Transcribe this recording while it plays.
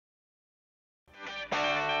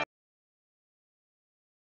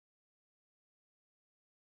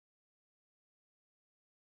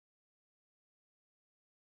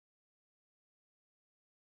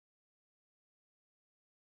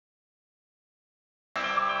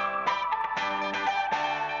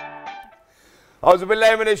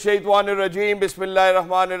Auzubillahiminash-shaytanir-rajeem.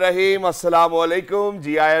 Bismillahir-rahmanir-rahim. Assalamualaikum.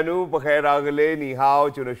 Jiayanu, Bakhair Agale, Ni Hao,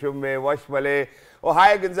 Chunashumme, Washmale.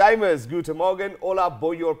 Ohio Gonzaimas, Guten Morgen. Hola,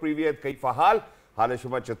 Boyor Privyet, Kaifahal.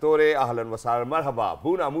 Halashuma Chatore, Ahlan Wasar Marhaba.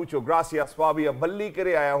 Buna mucho gracias, Fabia. Balli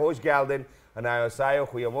Kare, Aya Hosh Galden. And I Sayo,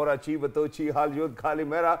 Huyamora, Chivatochi, Haljud,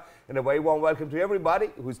 Kalimera. And a very warm welcome to everybody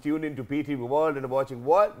who's tuned into PTV World and watching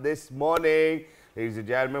what this morning. Ladies and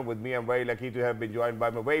gentlemen, with me, I'm very lucky to have been joined by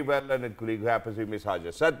my very well-learned colleague who happens to be Ms.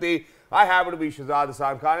 Hajar Satti. I happen to be Shahzad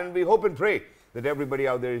Hassan Khan, and we hope and pray that everybody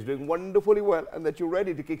out there is doing wonderfully well and that you're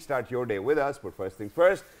ready to kickstart your day with us. But first things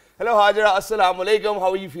first, hello Hajra, Assalamu Alaikum.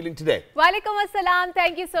 How are you feeling today? Walaikum Assalam.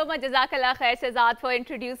 Thank you so much, Jazakallah Khair Shahzad, for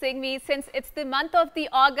introducing me. Since it's the month of the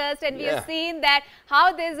August and we have seen that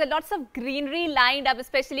how there's lots of greenery lined up,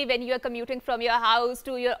 especially when you are commuting from your house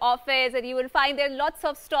to your office, and you will find there are lots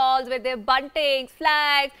of stalls where there are buntings,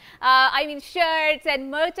 flags, shirts and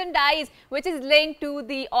merchandise which is linked to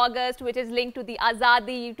the August, which is linked to the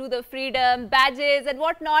Azadi, to the freedom, badges and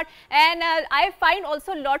whatnot. And I find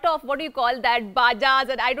also a lot of, what do you call that, bajas,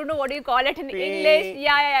 and I don't know what do you call it in English.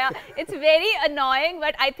 Yeah. It's very annoying,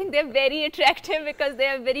 but I think they're very attractive because they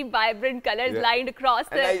have very vibrant colors lined across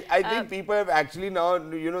them. And I think people have actually now,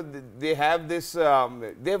 they have this,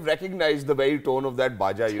 they've recognized the very tone of that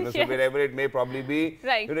baja, so wherever it may probably be,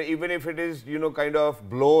 even if it is, kind of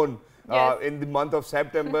blown. In the month of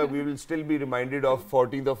September, we will still be reminded of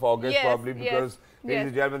 14th of August probably because, ladies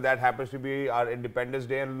and gentlemen, that happens to be our Independence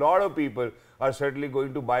Day, and a lot of people are certainly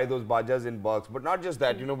going to buy those bajas in bulks. But not just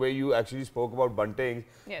that, where you actually spoke about buntings,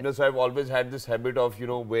 so I've always had this habit of,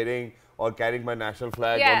 wearing or carrying my national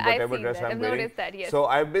flag on whatever dress I'm wearing. So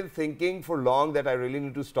I've been thinking for long that I really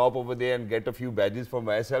need to stop over there and get a few badges for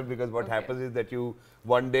myself, because what happens is that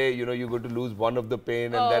one day, you go to lose one of the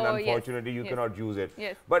pin, and then unfortunately you cannot use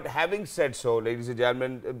it. But having said so, ladies and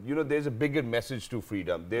gentlemen, there's a bigger message to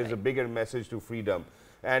freedom. There's a bigger message to freedom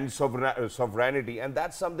and sovereignty, and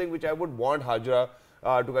that's something which I would want Hajra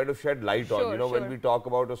to kind of shed light on. When we talk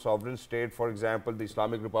about a sovereign state, for example, the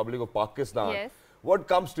Islamic Republic of Pakistan, what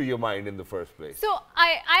comes to your mind in the first place? So,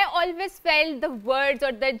 I always felt the words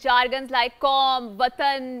or the jargons like Qaum,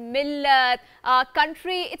 Watan, Millat,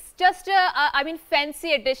 country, it's just a,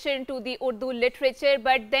 fancy addition to the Urdu literature,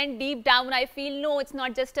 but then deep down I feel, no, it's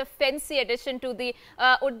not just a fancy addition to the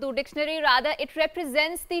Urdu dictionary, rather it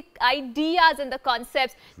represents the ideas and the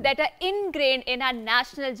concepts that are ingrained in our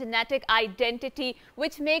national genetic identity,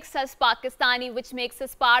 which makes us Pakistani, which makes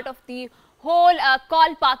us part of the whole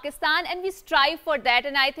called Pakistan, and we strive for that,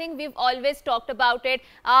 and I think we've always talked about it.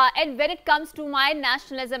 And when it comes to my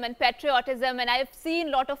nationalism and patriotism, and I've seen a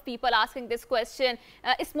lot of people asking this question,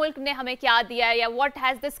 is mulk ne hame kya diya, ya what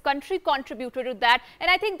has this country contributed to that? And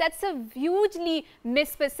I think that's a hugely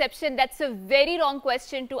misperception. That's a very wrong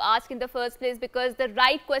question to ask in the first place, because the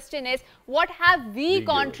right question is, what have we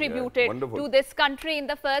contributed to this country in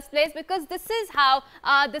the first place? Because this is how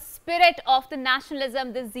the spirit of the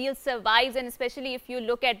nationalism, the zeal survives. And especially if you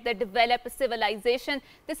look at the developed civilization,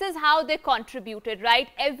 this is how they contributed, right?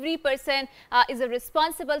 Every person is a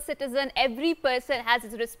responsible citizen. Every person has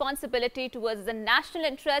his responsibility towards the national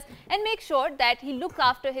interest and make sure that he looks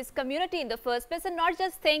after his community in the first place, and not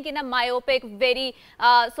just think in a myopic, very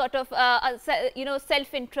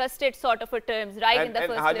self-interested sort of a terms, right? In the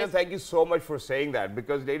first place. Thank you so much for saying that,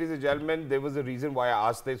 because ladies and gentlemen, there was a reason why I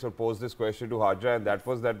asked this or posed this question to Hajra, and that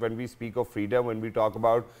was that when we speak of freedom, when we talk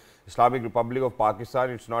about Islamic Republic of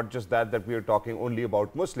Pakistan, it's not just that we are talking only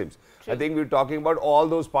about Muslims. I think we're talking about all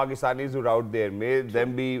those Pakistanis who are out there. May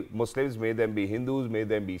them be Muslims, may them be Hindus, may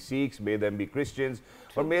them be Sikhs, may them be Christians,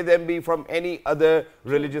 or may them be from any other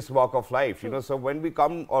religious walk of life. So when we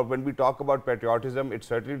come or when we talk about patriotism, it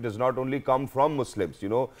certainly does not only come from Muslims.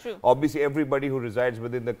 Obviously everybody who resides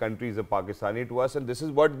within the country is a Pakistani to us, and this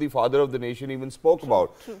is what the father of the nation even spoke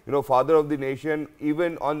about. Father of the nation,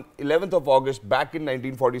 even on 11th of August back in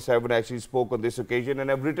 1947, actually spoke on this occasion,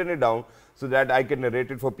 and I've written it down so that I can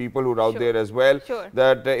narrate it for people who are out there as well.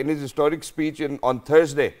 That in his historic speech on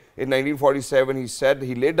Thursday in 1947, he said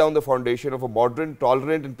he laid down the foundation of a modern,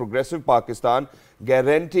 tolerant and progressive Pakistan,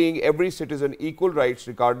 guaranteeing every citizen equal rights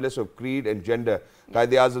regardless of creed and gender.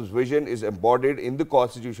 Quaid-e-Azam's vision is embodied in the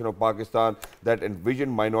Constitution of Pakistan that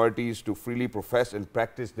envisioned minorities to freely profess and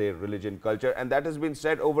practice their religion, culture, and that has been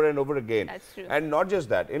said over and over again. That's true. And not just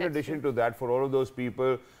that, in addition to that, for all of those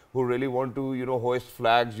people who really want to, hoist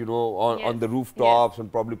flags, on the rooftops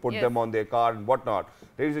and probably put them on their car and whatnot.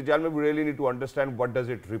 Ladies and gentlemen, we really need to understand what does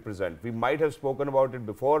it represent. We might have spoken about it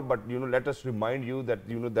before, but, let us remind you that,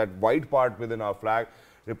 that white part within our flag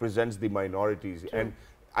represents the minorities. And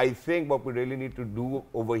I think what we really need to do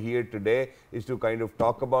over here today is to kind of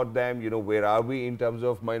talk about them. You know, where are we in terms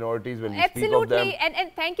of minorities when we speak of them?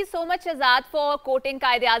 And thank you so much, Azad, for quoting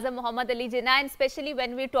Qaid-e-Azam Muhammad Ali Jinnah, and especially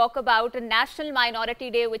when we talk about a National Minority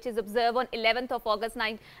Day, which is observed on 11th of August,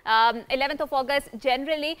 11th of August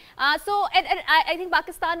generally. I think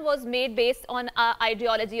Pakistan was made based on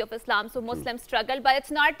ideology of Islam, so Muslims struggle, but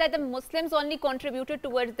it's not that the Muslims only contributed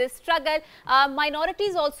towards this struggle.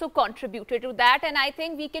 Minorities also contributed to that, and I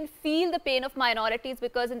think we can feel the pain of minorities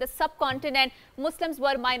because in the subcontinent, Muslims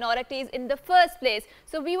were minorities in the first place.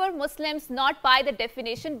 So we were Muslims not by the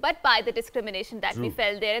definition, but by the discrimination that we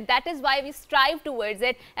felt there. And that is why we strive towards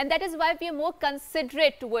it. And that is why we are more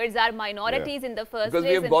considerate towards our minorities in the first place. Because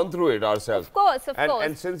we have gone through it ourselves. Of course, of course.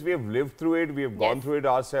 And since we have lived through it, we have gone through it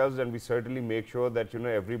ourselves, and we certainly make sure that, you know,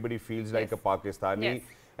 everybody feels like a Pakistani.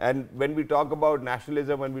 And when we talk about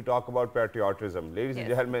nationalism, when we talk about patriotism, ladies and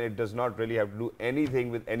gentlemen, it does not really have to do anything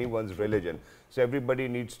with anyone's religion. So everybody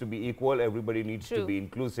needs to be equal, everybody needs to be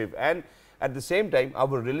inclusive. And at the same time,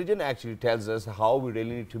 our religion actually tells us how we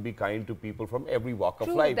really need to be kind to people from every walk of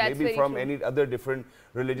life, maybe from any other different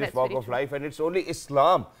religious walk of life. And it's only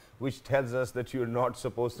Islam which tells us that you're not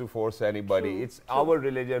supposed to force anybody. It's our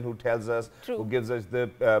religion who tells us, who gives us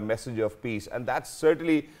the message of peace. And that's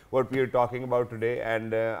certainly what we are talking about today.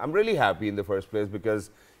 And I'm really happy in the first place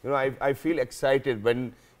because, you know, I feel excited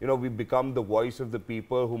when, you know, we become the voice of the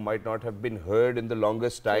people who might not have been heard in the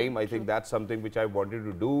longest time. I think that's something which I wanted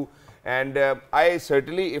to do. And I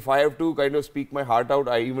certainly, if I have to kind of speak my heart out,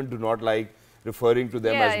 I even do not like referring to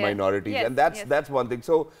them as minorities. And that's one thing.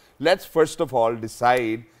 So let's first of all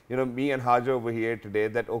decide, you know, me and Haja over here today,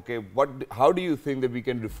 that, okay, how do you think that we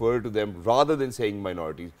can refer to them rather than saying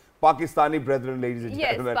minorities? Pakistani brethren, ladies and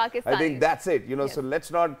gentlemen. I think that's it, you know, so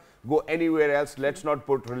let's not go anywhere else. Let's not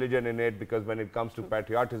put religion in it, because when it comes to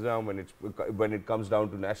patriotism, when it comes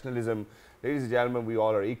down to nationalism, ladies and gentlemen, we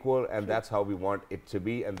all are equal, and that's how we want it to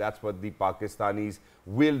be, and that's what the Pakistanis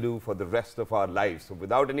will do for the rest of our lives. So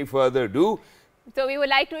without any further ado, so we would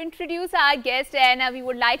like to introduce our guest, and we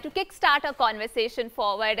would like to kickstart our conversation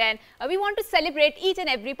forward, and we want to celebrate each and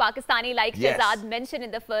every Pakistani, like Shahzad mentioned in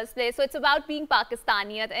the first place. So it's about being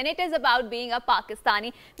Pakistaniyat, and it is about being a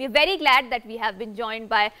Pakistani. We're very glad that we have been joined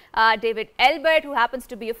by David Albert, who happens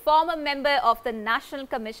to be a former member of the National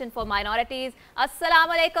Commission for Minorities.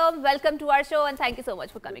 Assalamu alaikum, welcome to our show, and thank you so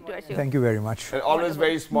much for coming to our show. Thank you very much. And always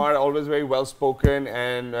very smart, always very well spoken,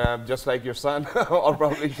 and just like your son, or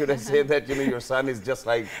probably should I say that, you know, your son is just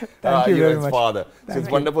like his father. So it's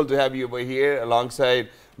wonderful to have you over here alongside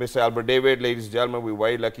Mr. Albert David. Ladies and gentlemen, we're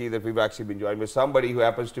very lucky that we've actually been joined with somebody who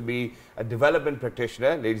happens to be a development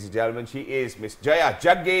practitioner. Ladies and gentlemen, she is Miss Jaya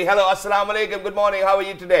Jaggi. Hello, assalamu alaikum, good morning, how are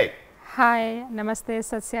you today? Hi, namaste,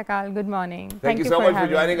 sat sri akal, good morning. Thank you so much for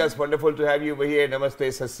joining us. Wonderful to have you over here.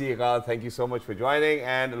 Namaste, sat sri akal. Thank you so much for joining.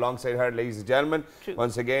 And alongside her, ladies and gentlemen,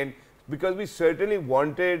 once again, because we certainly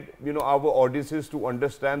wanted, you know, our audiences to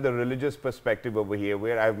understand the religious perspective over here,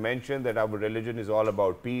 where I've mentioned that our religion is all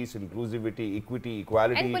about peace, inclusivity, equity,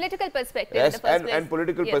 equality. And political perspective. Yes, and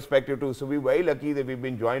political perspective too. So we're very lucky that we've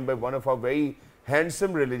been joined by one of our very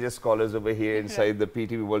handsome religious scholars over here inside the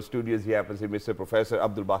PTV World Studios. He happens to be Mr. Professor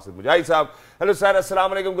Abdul Basit Mujahid Sahab. Hello sir,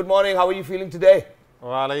 assalamu alaikum, good morning. How are you feeling today?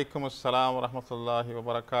 Wa alaikum assalam wa rahmatullahi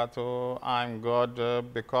wa barakatuh. I'm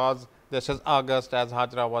good because this is August, as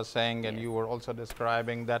Hajra was saying, and you were also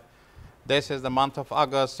describing that this is the month of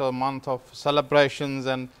August, a month of celebrations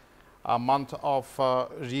and a month of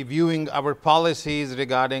reviewing our policies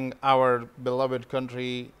regarding our beloved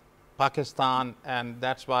country, Pakistan, and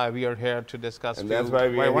that's why we are here to discuss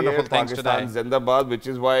wonderful things today. Pakistan Zindabad, which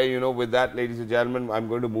is why, you know, with that, ladies and gentlemen, I'm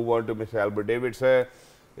going to move on to Mr. Albert David, sir.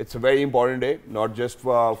 It's a very important day, not just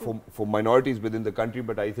for minorities within the country,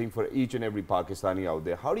 but I think for each and every Pakistani out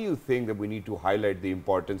there. How do you think that we need to highlight the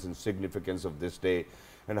importance and significance of this day,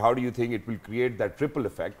 and how do you think it will create that ripple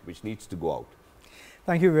effect which needs to go out?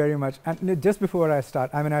 Thank you very much. And just before I start,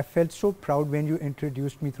 I mean, I felt so proud when you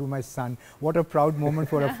introduced me through my son. What a proud moment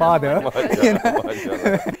for a father, you know,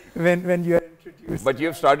 when you are introduced. But you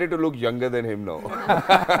have started to look younger than him now.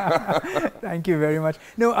 Thank you very much.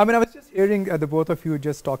 No, I mean, I was just hearing the both of you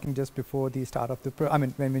just talking just before the start of the program. I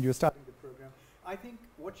mean, when you were starting the program. I think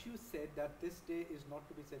what you said, that this day is not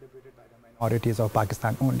to be celebrated by the minorities of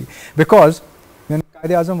Pakistan only. Because when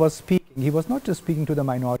Qaid-e-Azam was speaking, he was not just speaking to the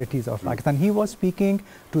minorities of Pakistan, he was speaking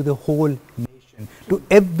to the whole nation, to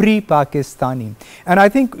every Pakistani. And I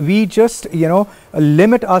think we just, you know,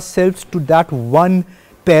 limit ourselves to that one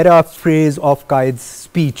paraphrase of Qaid's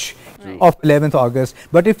speech of 11th August.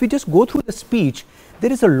 But if we just go through the speech,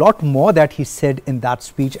 there is a lot more that he said in that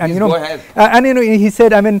speech. And Please you know, go ahead. and you know, he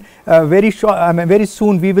said, I mean, very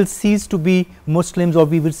soon we will cease to be Muslims, or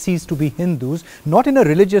we will cease to be Hindus, not in a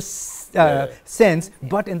religious sense,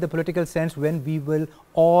 but in the political sense, when we will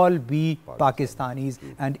all be Pakistanis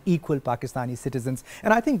and equal Pakistani citizens.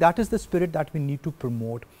 And I think that is the spirit that we need to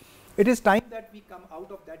promote. It is time that we come out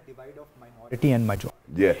of that divide of minority and majority.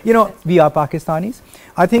 Yeah. You know, we are Pakistanis.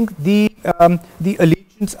 I think the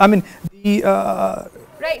allegiance, I mean,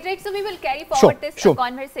 Right. So we will carry forward this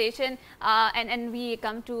conversation, and we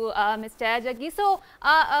come to Mr. Jaggi. So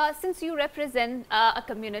since you represent a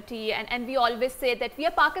community, and we always say that we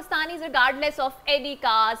are Pakistanis regardless of any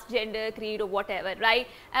caste, gender, creed, or whatever, right?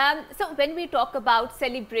 So when we talk about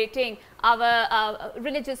celebrating our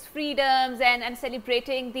religious freedoms and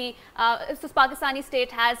celebrating the so Pakistani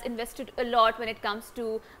state has invested a lot when it comes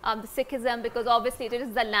to the Sikhism, because obviously it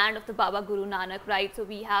is the land of the Baba Guru Nanak, right? So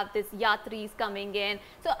we have this yatris coming in.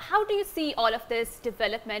 So how do you see all of this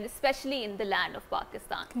development, especially in the land of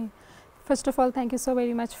Pakistan? Okay. First of all, thank you so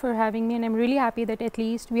very much for having me, and I'm really happy that at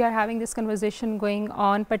least we are having this conversation going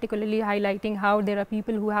on, particularly highlighting how there are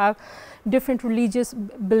people who have different religious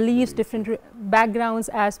beliefs, different backgrounds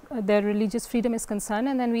as their religious freedom is concerned,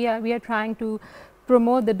 and then we are trying to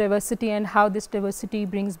promote the diversity and how this diversity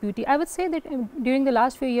brings beauty. I would say that during the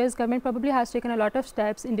last few years, government probably has taken a lot of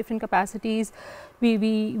steps in different capacities.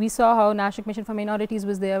 We saw how National Commission for Minorities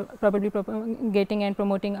was there, probably propagating and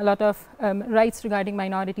promoting a lot of rights regarding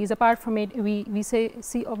minorities. Apart from it, we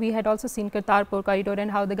had also seen Kartarpur corridor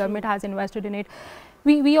and how the government has invested in it.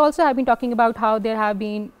 We also have been talking about how there have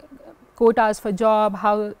been quotas for job,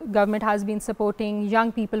 how government has been supporting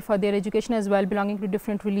young people for their education as well, belonging to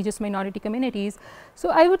different religious minority communities. So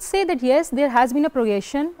I would say that yes, there has been a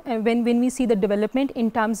progression when we see the development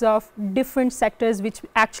in terms of different sectors which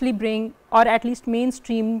actually bring, or at least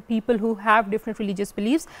mainstream, people who have different religious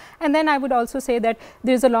beliefs. And then I would also say that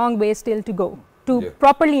there is a long way still to go to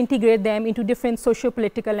properly integrate them into different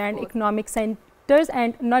socio-political and economic centers,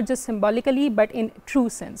 and not just symbolically but in true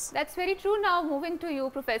sense. That's very true. Now moving to you,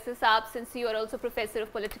 Professor Saab, since you are also Professor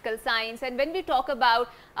of Political Science, and when we talk about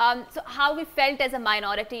so how we felt as a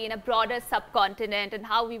minority in a broader subcontinent and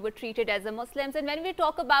how we were treated as a Muslims, and when we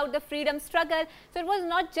talk about the freedom struggle, so it was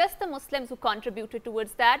not just the Muslims who contributed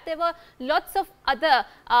towards that. There were lots of other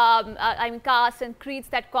castes and creeds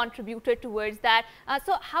that contributed towards that.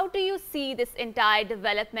 So how do you see this entire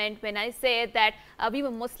development when I say that we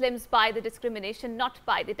were Muslims by the discrimination, not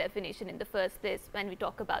by the definition in the first place when we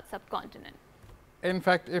talk about subcontinent? In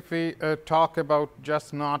fact, if we talk about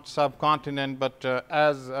just not subcontinent, but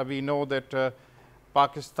as we know that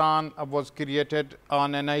Pakistan was created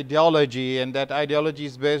on an ideology, and that ideology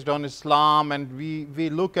is based on Islam, and we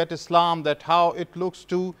look at Islam, that how it looks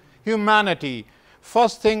to humanity.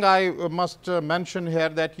 First thing I must mention here,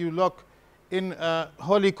 that you look in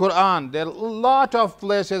Holy Quran, there are a lot of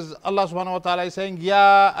places Allah subhanahu wa ta'ala is saying,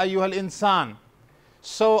 Ya ayyuhal insan.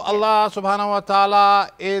 So Allah subhanahu wa ta'ala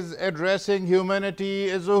is addressing humanity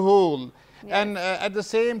as a whole. And at the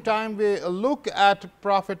same time, we look at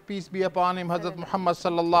Prophet, peace be upon him, Hazrat Muhammad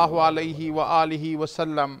sallallahu alayhi wa alihi wa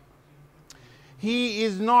sallam. He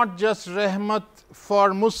is not just rahmat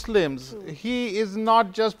for Muslims. He is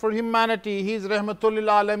not just for humanity. He is rahmatul lil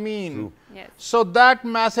alameen. Yes. So that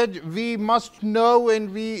message we must know,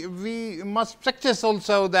 and we must practice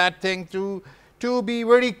also that thing to be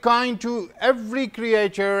very kind to every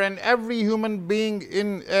creature and every human being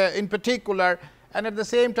in particular. And at the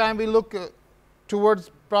same time, we look towards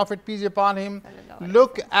Prophet, peace be upon him,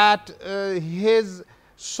 look at his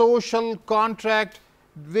social contract,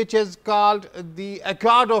 which is called the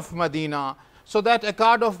Accord of Medina. So that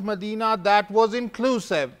Accord of Medina, that was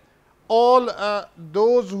inclusive. All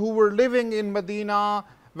those who were living in Medina,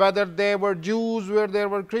 whether they were Jews, whether they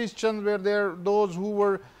were Christians, whether those who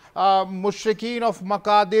were mushrikeen of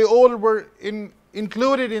Makkah, they all were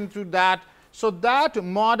included into that. So that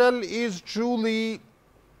model is truly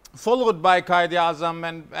followed by Quaid-e-Azam,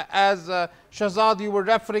 and as Shahzad, you were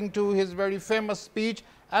referring to his very famous speech,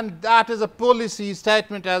 and that is a policy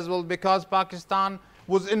statement as well, because Pakistan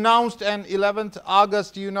was announced on 11th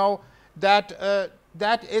August, you know, that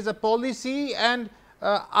that is a policy, and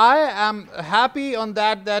I am happy on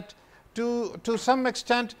that to some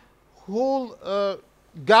extent whole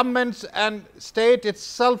governments and state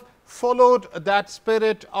itself followed that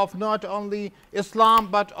spirit of not only Islam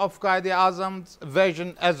but of Quaid-e-Azam's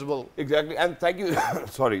vision as well. Exactly, and thank you,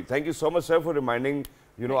 sorry, thank you so much, sir, for reminding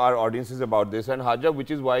our audiences about this. And Haja, which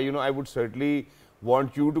is why I would certainly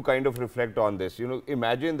want you to kind of reflect on this.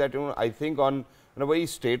 Imagine that I think on a very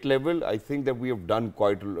state level, I think that we have done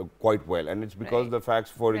quite well, and it's because the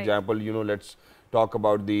facts, for example, let's talk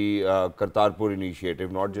about the Kartarpur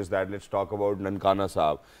initiative. Not just that, let's talk about Nankana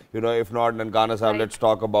Sahib. You know, if not Nankana Sahib, let's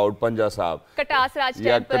talk about Panja Sahib. Katas Raj Temple.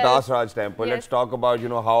 Yeah, Katas Raj Temple. Yes. Let's talk about, you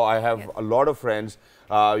know, how I have a lot of friends,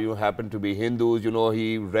 you happen to be Hindus, you know,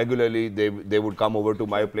 he regularly, they would come over to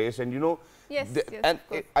my place and, you know, and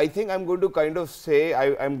I think I'm going to kind of say,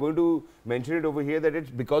 I'm going to mention it over here that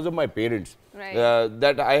it's because of my parents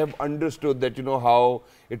that I have understood that, you know, how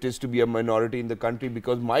it is to be a minority in the country,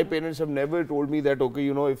 because my parents have never told me that, okay,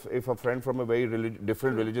 you know, if a friend from a very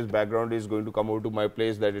different religious background is going to come over to my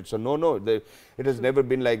place, that it's a no. It has never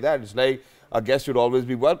been like that. It's like a guest should always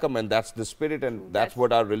be welcome, and that's the spirit, and that's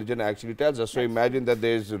what our religion actually tells us. So imagine that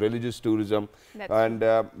there's religious tourism, and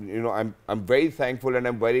you know, I'm very thankful and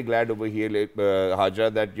I'm very glad over here,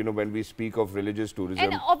 Hajra, that, you know, when we speak of religious tourism,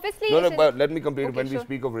 and obviously but let me complete. When we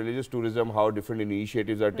speak of religious tourism, how different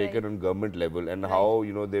initiatives are taken on government level, and how,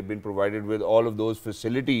 you know, they've been provided with all of those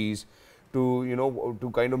facilities to, you know, to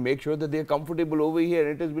kind of make sure that they're comfortable over here.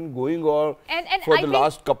 And it has been going on for the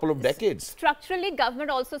last couple of decades. Structurally, government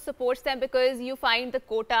also supports them, because you find the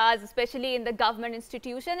quotas, especially in the government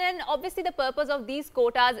institution. And obviously, the purpose of these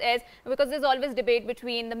quotas is, because there's always debate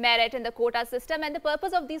between the merit and the quota system. And the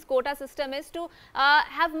purpose of these quota system is to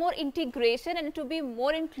have more integration and to be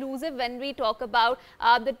more inclusive when we talk about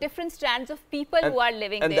the different strands of people who are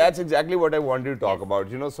living there. And that's exactly what I wanted to talk about.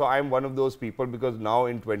 You know, so I'm one of those people, because now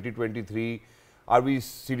in 2023, are we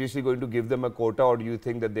seriously going to give them a quota, or do you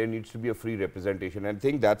think that there needs to be a free representation? And I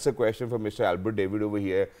think that's a question for Mr. Albert David over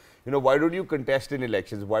here. You know, why don't you contest in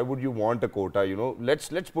elections? Why would you want a quota? You know, let's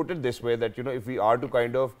put it this way, that, you know, if we are to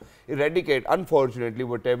kind of eradicate, unfortunately,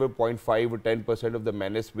 whatever 0.5 or 10% of the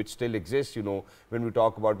menace which still exists, you know, when we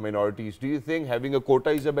talk about minorities, do you think having a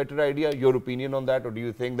quota is a better idea? Your opinion on that? Or do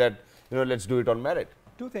you think that, you know, let's do it on merit?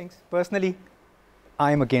 Two things. Personally,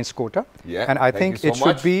 I am against quota, yeah, and I think it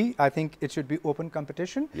should be. I think it should be open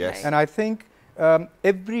competition. Yes. And I think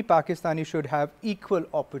every Pakistani should have equal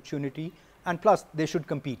opportunity, and plus they should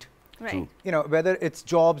compete. Right. You know, whether it's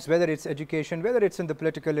jobs, whether it's education, whether it's in the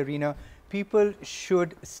political arena, people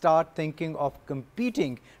should start thinking of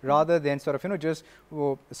competing rather than sort of, you know, just,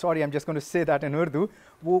 oh, sorry, I'm just going to say that in Urdu,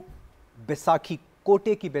 wo Baisakhi,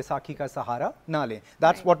 कोटे की बैसाखी का सहारा ना ले.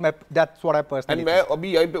 That's what I personally. And मैं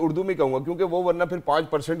अभी यहीं पे उर्दू में कहूँगा, क्योंकि वो वरना फिर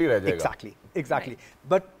 5% ही रह जाएगा. Exactly.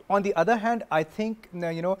 But on the other hand, I think,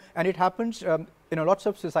 you know, and it happens in lots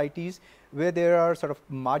of societies where there are sort of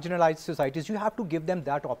marginalized societies, you have to give them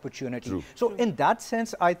that opportunity. True. So in that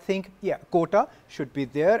sense, I think, yeah, quota should be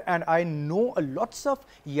there. And I know lots of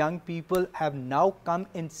young people have now come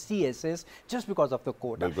in CSS just because of the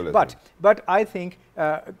quota. But I think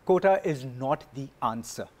quota is not the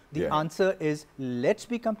answer. The answer is, let's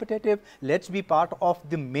be competitive, let's be part of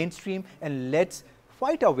the mainstream, and let's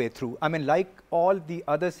fight our way through. I mean, like all the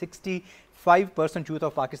other 65% youth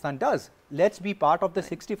of Pakistan does. Let's be part of the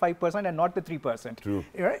 65% and not the 3%. True.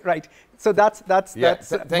 Right. So that's Thank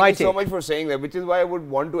my you take. so much for saying that, which is why I would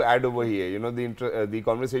want to add over here. You know, the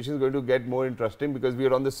conversation is going to get more interesting because we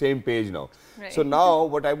are on the same page now. Right. So now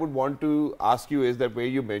what I would want to ask you is that where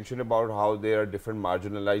you mentioned about how there are different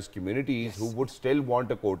marginalized communities who would still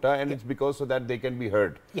want a quota, and it's because so that they can be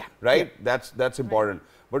heard. Yeah. Right? That's important.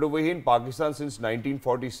 But over here in Pakistan, since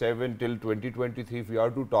 1947 till 2023, if we are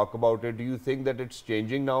to talk about it, do you think that it's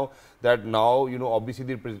changing now? That now, you know, obviously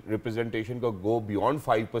the representation could go beyond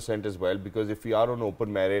 5% as well, because if we are on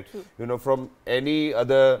open merit, you know, from any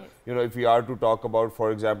other, you know, if we are to talk about,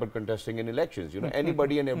 for example, contesting in elections, you know,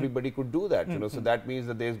 anybody and everybody could do that, you know, so that means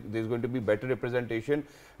that there's going to be better representation,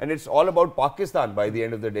 and it's all about Pakistan by the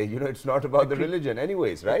end of the day, you know, it's not about the religion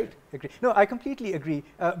anyways, right? Agree. No, I completely agree.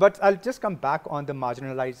 But I'll just come back on the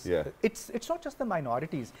marginalized. It's not just the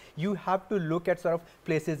minorities. You have to look at sort of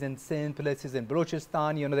places in Sindh, places in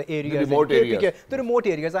Balochistan, you know, the areas. The remote areas. The remote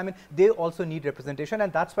areas. I mean, they also need representation,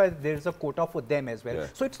 and that's why there's a quota for them as well.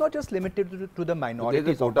 So it's not just limited to the minorities.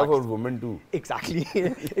 There's a quota for women too. Exactly.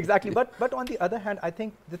 Exactly. But on the other hand, I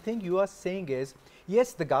think the thing you are saying is,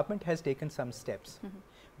 yes, the government has taken some steps,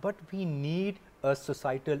 but we need a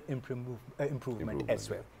societal improvement as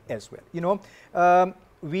well. You know,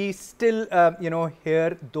 we still, you know,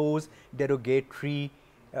 hear those derogatory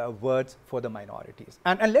words for the minorities.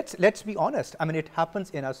 And let's be honest. I mean, it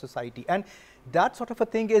happens in our society, and that sort of a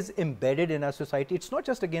thing is embedded in our society. It's not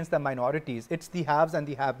just against the minorities, it's the haves and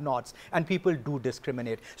the have-nots, and people do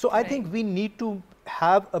discriminate. So I think we need to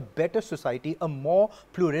have a better society, a more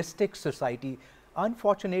pluralistic society.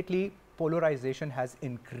 Unfortunately, polarization has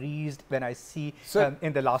increased when I see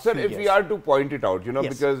in the last few years. Sir, if we are to point it out, you know,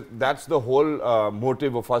 because that's the whole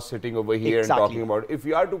motive of us sitting over here and talking about it. If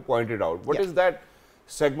we are to point it out, what is that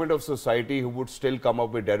segment of society who would still come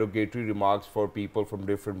up with derogatory remarks for people from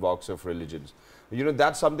different walks of religions. You know,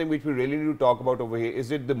 that's something which we really need to talk about over here.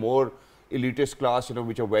 Is it the more elitist class, you know,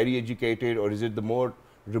 which are very educated, or is it the more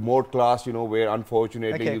remote class, you know, where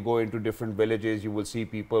unfortunately you go into different villages, you will see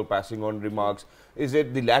people passing on remarks? Is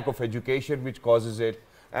it the lack of education which causes it?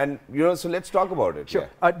 And, you know, so let's talk about it. Sure.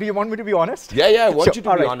 Do you want me to be honest? Yeah, I want you to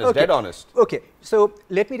All be right. honest, dead honest. Okay, so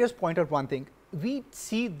let me just point out one thing. We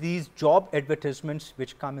see these job advertisements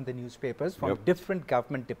which come in the newspapers from different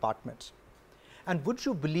government departments. And would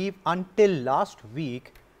you believe, until last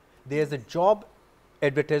week, there's a job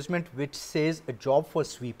advertisement which says a job for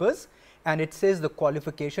sweepers, and it says the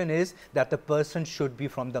qualification is that the person should be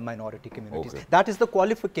from the minority communities. Okay. That is the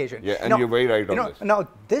qualification. Yeah, and now, you're very right on this. Now,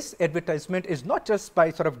 this advertisement is not just by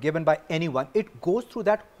sort of given by anyone. It goes through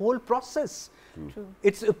that whole process. True.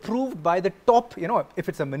 It's approved by the top, you know, if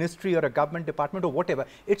it's a ministry or a government department or whatever,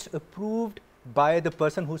 it's approved by the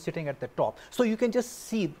person who's sitting at the top. So you can just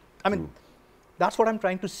see, I mean, that's what I'm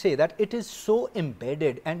trying to say, that it is so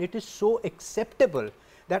embedded and it is so acceptable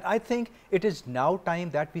that I think it is now time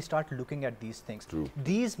that we start looking at these things.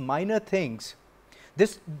 These minor things,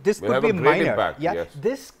 this could be minor. Impact, yes.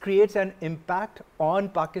 This creates an impact on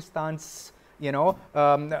Pakistan's, you know,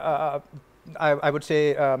 I would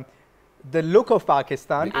say, the look of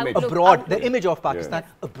Pakistan abroad, the image of Pakistan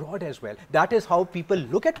abroad as well. That is how people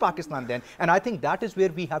look at Pakistan then. And I think that is where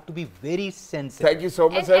we have to be very sensitive. Thank you so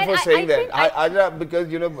much, sir, for saying that. Because,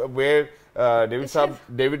 you know, where David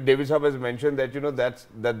Saab has mentioned that, you know, that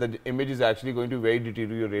the image is actually going to be very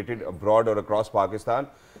deteriorated abroad or across Pakistan.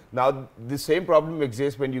 Now, the same problem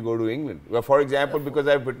exists when you go to England. Well, for example, because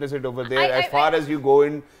I've witnessed it over there, as far as you go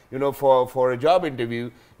in, you know, for a job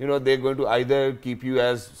interview, you know, they're going to either keep you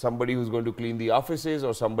as somebody who's going to clean the offices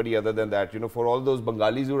or somebody other than that. You know, for all those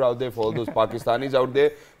Bengalis who are out there, for all those Pakistanis out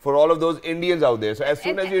there, for all of those Indians out there. So as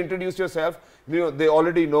soon as you introduce yourself, you know, they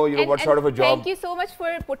already know, you know, what sort of a job. Thank you so much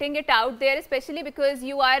for putting it out there, especially because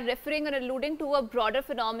you are referring or alluding to a broader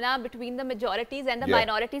phenomena between the majorities and the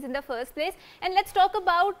minorities in the first place. And let's talk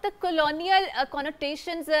about the colonial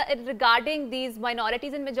connotations regarding these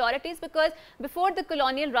minorities and majorities, because before the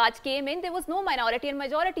colonial Raj came in, there was no minority and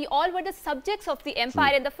majority. All were the subjects of the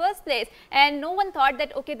empire in the first place. And no one thought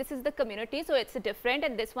that, okay, this is the community, so it's different,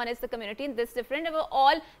 and this one is the community and this different. They were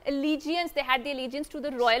all allegiance. They had the allegiance to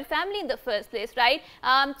the royal family in the first place, right?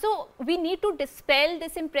 So we need to dispel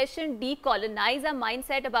this impression, decolonize our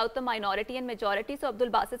mindset about the minority and majority. So Abdul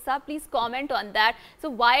Basit Saab, please comment on that. So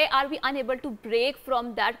why are we unable to break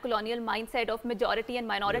from that colonial mindset of majority and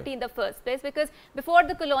minority in the first place? Because before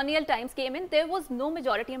the colonial times came in, there was no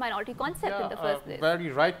majority and minority concept in the first place. Very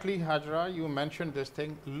rightly, Hajra, you mentioned this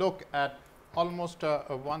thing. Look at almost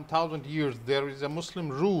 1,000 years, there is a Muslim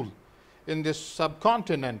rule in this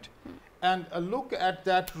subcontinent. And look at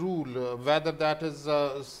that rule, whether that is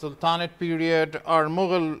Sultanate period or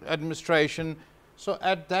Mughal administration. So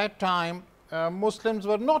at that time, Muslims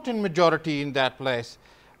were not in majority in that place.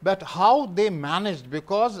 But how they managed,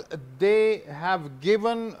 because they have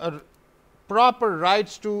given proper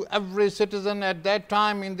rights to every citizen at that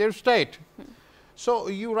time in their state. So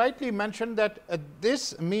you rightly mentioned that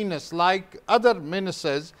this menace, like other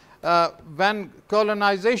menaces, when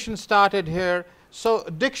colonization started here, so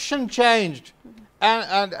diction changed,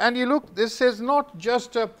 and you look, this is not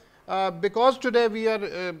just because today we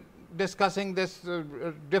are discussing this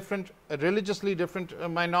different religiously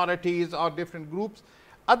different minorities or different groups.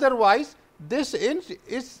 Otherwise, this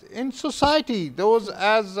is in society. Those,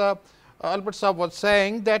 as Albert Saab was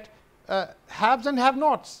saying, that haves and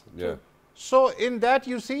have-nots. Yeah. So in that,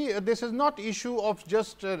 you see, this is not issue of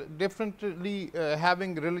just differently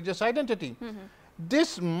having religious identity.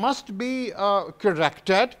 This must be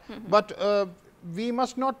corrected, but we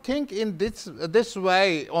must not think in this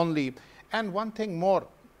way only. And one thing more,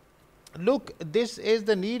 look, this is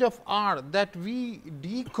the need of hour, that we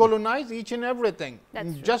decolonize each and everything.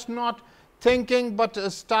 That's true. Just not thinking, but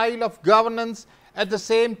a style of governance. At the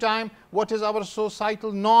same time, what is our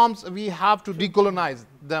societal norms? We have to decolonize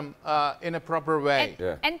them in a proper way.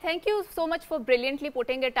 And thank you so much for brilliantly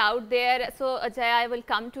putting it out there. So Ajay, I will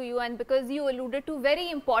come to you, and because you alluded to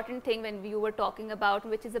very important thing when you were talking about,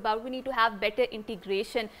 which is about we need to have better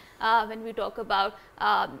integration when we talk about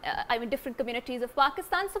I mean different communities of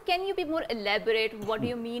Pakistan. So can you be more elaborate? What do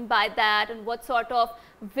you mean by that, and what sort of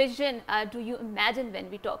vision do you imagine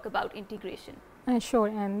when we talk about integration? Sure,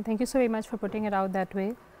 and thank you so very much for putting it out that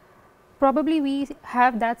way. probably we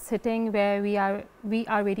have that sitting where we are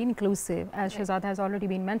very inclusive, as Shahzad has already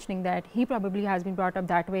been mentioning, that he probably has been brought up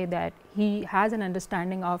that way, that he has an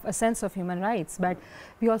understanding of a sense of human rights. But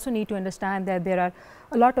we also need to understand that there are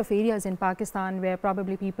a lot of areas in Pakistan where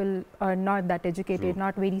probably people are not that educated,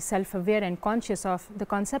 not very self-aware and conscious of the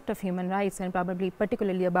concept of human rights, and probably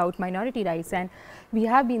particularly about minority rights. And we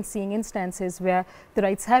have been seeing instances where the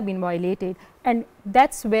rights have been violated, and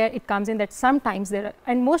that's where it comes in, that sometimes there are,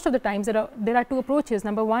 and most of the times there are two approaches.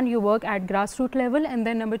 Number one, you work at grassroots level, and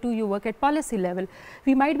then number two, you work at policy level.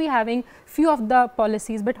 We might be having few of the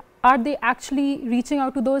policies, but are they actually reaching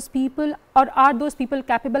out to those people, or are those people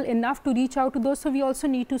capable enough to reach out to those? So we also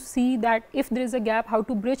need to see that if there is a gap, how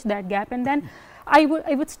to bridge that gap. And then I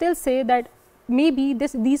would still say that maybe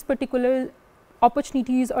these particular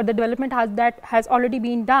opportunities or the development that has already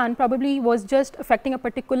been done probably was just affecting a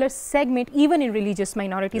particular segment, even in religious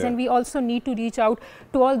minorities. And we also need to reach out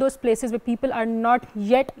to all those places where people are not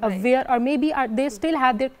yet aware, or maybe they still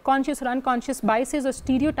have their conscious or unconscious biases or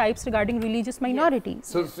stereotypes regarding religious minorities.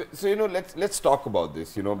 So you know, let's talk about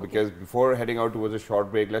this, you know, because before heading out towards a short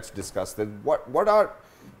break, let's discuss that. What are,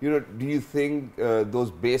 you know, do you think those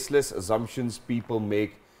baseless assumptions people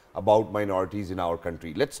make about minorities in our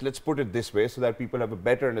country? Let's put it this way so that people have a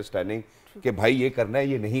better understanding कि भाई ये करना है,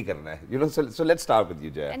 ये नहीं करना है. You know, so let's start with you,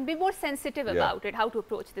 Jaya. And be more sensitive about it, how to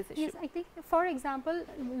approach this issue. Yes, I think, for example,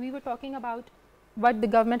 we were talking about what the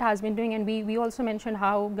government has been doing, and we also mentioned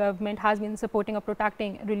how government has been supporting or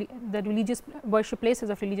protecting the religious worship places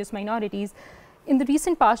of religious minorities. In the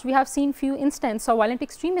recent past, we have seen few instances of violent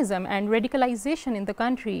extremism and radicalization in the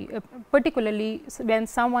country, particularly when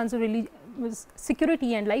someone's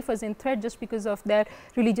security and life was in threat just because of their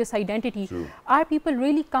religious identity. Are people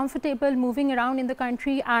really comfortable moving around in the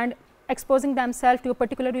country and exposing themselves to a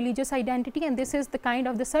particular religious identity? And this is the kind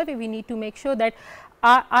of the survey we need to make sure that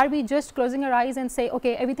are we just closing our eyes and say,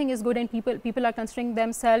 okay, everything is good and people are considering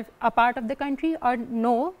themselves a part of the country, or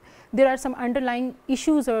no, there are some underlying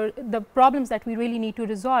issues or the problems that we really need to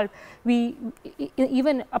resolve.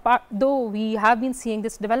 Even apart, though we have been seeing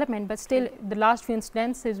this development, but still the last few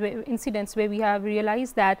incidents where we have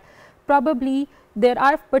realized that probably there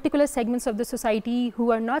are particular segments of the society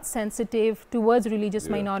who are not sensitive towards religious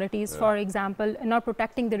minorities, for example, not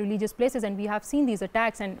protecting the religious places, and we have seen these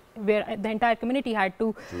attacks, and where the entire community had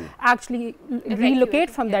to actually relocate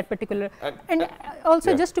from that particular. And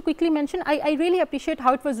also just to quickly mention, I really appreciate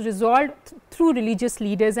how it was resolved through religious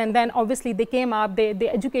leaders, and then obviously they came up, they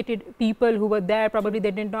educated people who were there, probably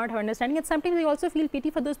they did not have understanding, and sometimes we also feel pity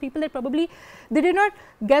for those people that probably they did not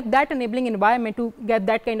get that enabling environment to get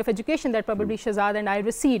that kind of education that probably Shahzad and I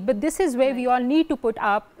received. But this is where we all need to put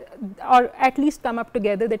up, or at least come up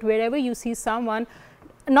together, that wherever you see someone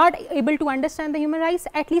not able to understand the human rights,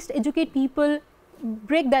 at least educate people,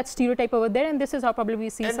 break that stereotype over there, and this is how probably we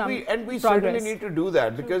see some progress. And we certainly need to do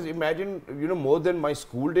that, because imagine, you know, more than my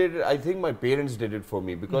school did it, I think my parents did it for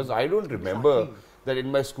me, because I don't remember that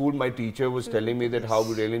in my school my teacher was telling me that how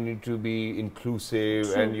we really need to be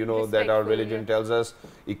inclusive, and you know that our religion tells us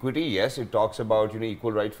equity. Yes, it talks about, you know,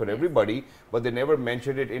 equal rights for everybody, but they never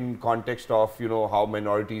mentioned it in context of, you know, how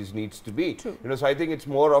minorities needs to be. You know, so I think it's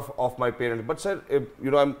more of my parents. But sir,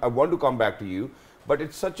 you know, I want to come back to you, but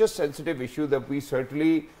it's such a sensitive issue that we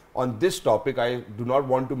certainly, on this topic, I do not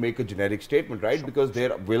want to make a generic statement, right? Because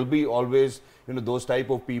there will be always, you know, those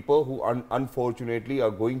type of people who unfortunately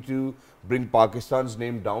are going to bring Pakistan's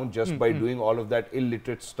name down just by doing all of that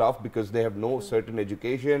illiterate stuff, because they have no certain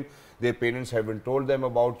education, their parents haven't told them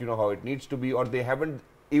about, you know, how it needs to be, or they haven't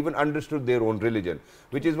even understood their own religion.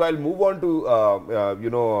 Which is why I'll move on to,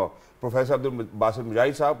 you know, Professor Abdul Basit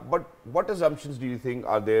Mujahid Sahab. But what assumptions do you think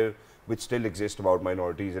are there which still exist about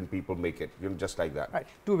minorities, and people make it, you know, just like that? Right.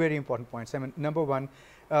 Two very important points. I mean, number one,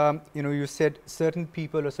 you know, you said certain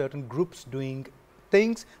people or certain groups doing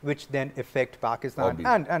things which then affect Pakistan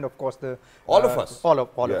and of course the all of us. All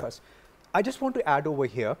of us. I just want to add over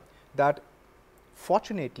here that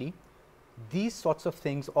fortunately these sorts of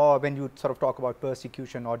things, or when you sort of talk about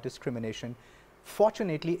persecution or discrimination,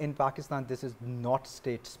 fortunately in Pakistan this is not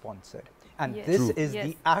state sponsored. And this is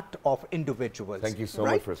the act of individuals. Thank you so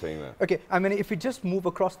much for saying that. Okay, I mean, if you just move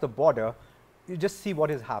across the border, you just see what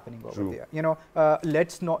is happening over there. You know,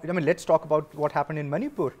 let's talk about what happened in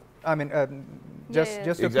Manipur. I mean, just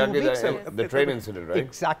a few weeks ago. The train incident, right?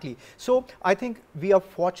 Exactly. So I think we are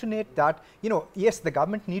fortunate that, you know, yes, the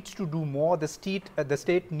government needs to do more, the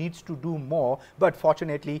state needs to do more, but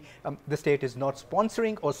fortunately the state is not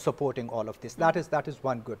sponsoring or supporting all of this. That is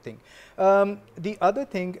one good thing. The other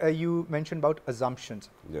thing you mentioned about assumptions.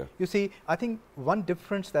 Yeah. You see, I think one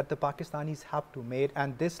difference that the Pakistanis have to make,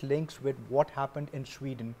 and this links with what happened in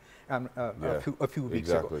Sweden a few weeks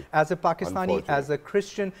ago. As a Pakistani, as a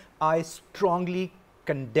Christian, I strongly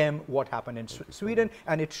condemn what happened in Sweden,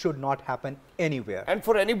 and it should not happen anywhere. And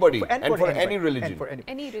for anybody, and for any religion.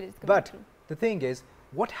 Any religion. But the thing is,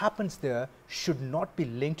 what happens there should not be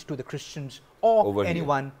linked to the Christians or over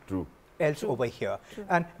anyone else True. over here. True.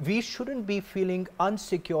 And we shouldn't be feeling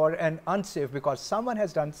unsecure and unsafe because someone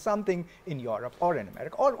has done something in Europe or in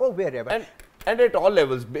America or wherever. And at all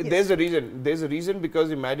levels, there's a reason. There's a reason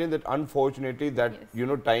because imagine that unfortunately that, you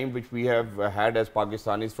know, time which we have had as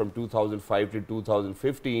Pakistanis from 2005 to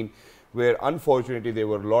 2015, where unfortunately there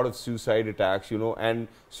were a lot of suicide attacks, you know, and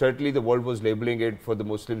certainly the world was labeling it for the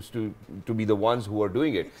Muslims to be the ones who are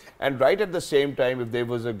doing it. And right at the same time, if there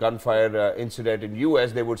was a gunfire incident in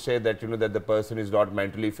US, they would say that, you know, that the person is not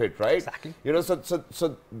mentally fit, right? Exactly. You know,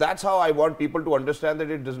 so that's how I want people to understand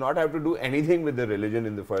that it does not have to do anything with the religion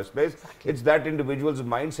in the first place. Exactly. It's that individual's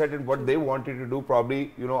mindset and what they wanted to do.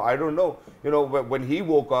 Probably, you know, I don't know, you know, when he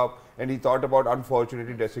woke up and he thought about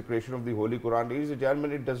unfortunately desecration of the Holy Quran, ladies and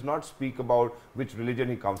gentlemen, it does not speak about which religion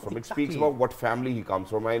he comes from. Exactly. It speaks about what family he comes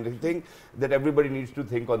from. And I think that everybody needs to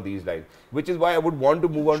think on these lines, which is why I would want to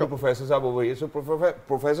move on to Professor Saab over here. So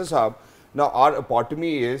Professor Saab, now our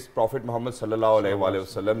epitome is Prophet Muhammad sallallahu alaihi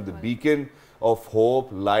wasallam, the beacon of hope,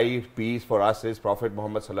 light, peace for us is Prophet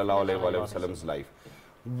Muhammad sallallahu alaihi wasallam's life.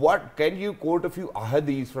 What can you quote a few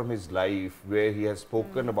ahadiths from his life where he has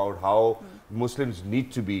spoken about how Muslims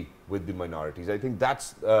need to be with the minorities? I think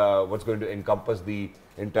that's what's going to encompass the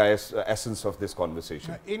entire essence of this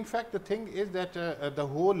conversation. In fact, the thing is that the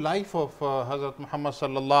whole life of Hazrat Muhammad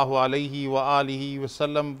sallallahu alaihi wa alihi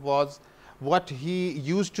wasallam was what he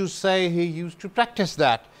used to say, he used to practice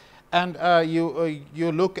that. And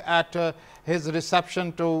you look at his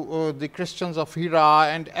reception to the Christians of Hira,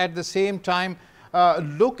 and at the same time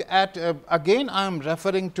look at, again I am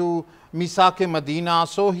referring to Misake Medina.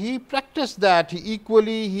 So he practiced that. He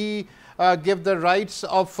gave the rights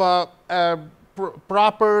of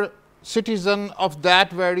proper citizen of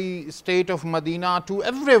that very state of Medina to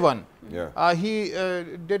everyone. Yeah. He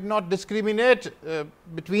did not discriminate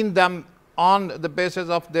between them on the basis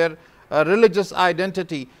of their religious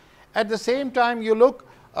identity. At the same time, you look,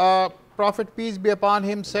 Prophet peace be upon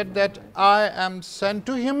him said that I am sent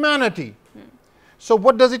to humanity. So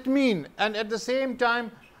what does it mean? And at the same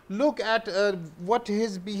time, look at what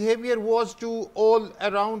his behavior was to all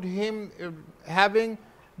around him, having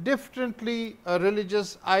differently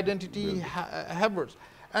religious identity havers.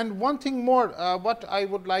 And one thing more, what I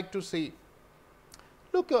would like to see,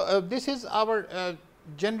 look, this is our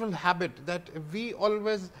general habit that we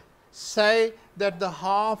always say that the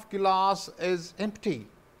half glass is empty.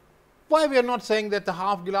 Why we are not saying that the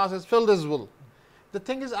half glass is filled as well? The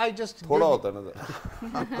thing is, I just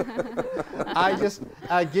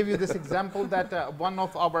give you this example that one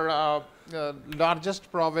of our largest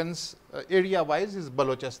province area wise is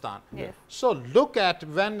Balochistan. Yes. So look at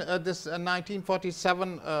when this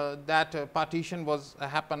 1947 that partition was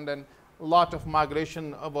happened, and a lot of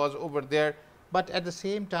migration was over there. But at the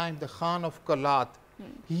same time, the Khan of Kalat,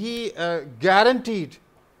 he guaranteed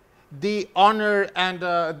the honor and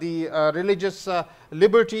the religious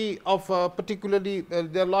liberty of particularly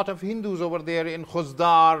there are a lot of Hindus over there in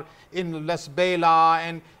Khuzdar, in Lasbela,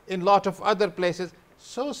 and in lot of other places.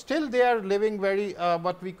 So still they are living very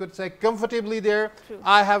what we could say comfortably there. True.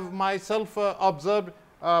 I have myself observed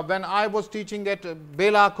when I was teaching at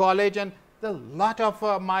Bela College, and a lot of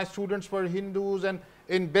my students were Hindus, and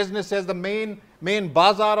in businesses, the main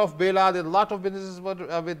bazaar of Bela, there are a lot of businesses were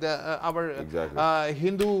with our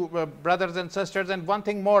Hindu brothers and sisters. And one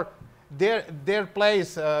thing more, their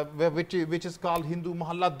place which is called Hindu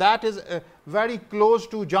Mahalla, that is very close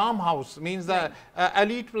to Jam House, means the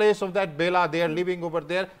elite place of that Bela. They are living over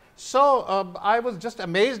there. So I was just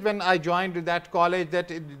amazed when I joined that college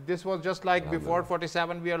that this was just like before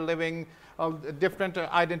 47. We are living a different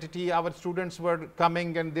identity. Our students were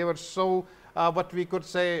coming and they were so what we could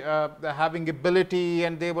say having ability,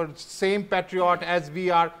 and they were same patriot as we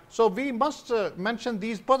are. So we must mention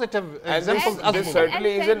these positive examples. This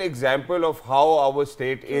certainly is an example of how our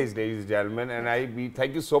state is, ladies and gentlemen, and we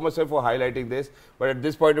thank you so much, sir, for highlighting this. But at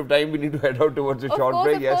this point of time, we need to head out towards a short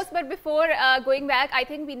break. Of course, but before going back, I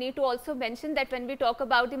think we need to also mention that when we talk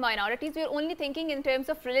about the minorities, we are only thinking in terms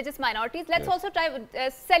of religious minorities. Let's also try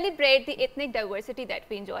celebrate the ethnic diversity that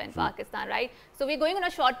we enjoy in Pakistan, right? So we're going on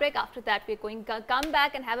a short break. After that, we're going to come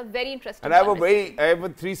back and have a very interesting conversation. I have a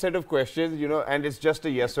 3 set of questions, you know, and it's just a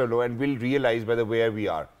yes or no, and we'll realize whether where we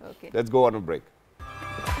are. Okay. Let's go on a break.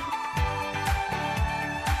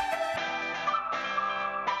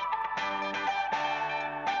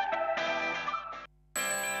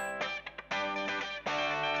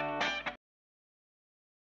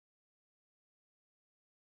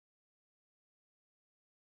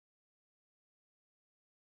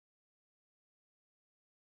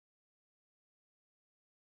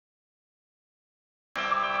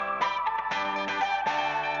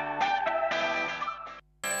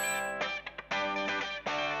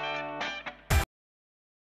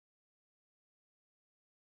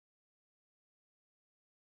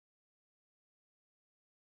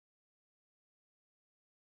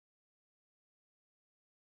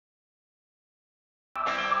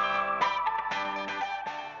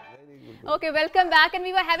 Okay, welcome back. And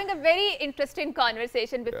we were having a very interesting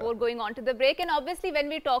conversation before going on to the break. And obviously, when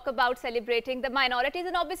we talk about celebrating the minorities,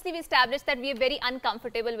 and obviously we established that we are very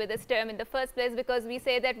uncomfortable with this term in the first place, because we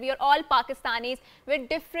say that we are all Pakistanis with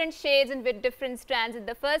different shades and with different strands in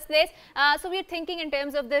the first place. So we are thinking in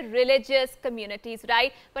terms of the religious communities,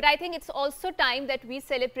 right? But I think it's also time that we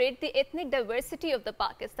celebrate the ethnic diversity of the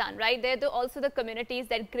Pakistan, right? They're also the communities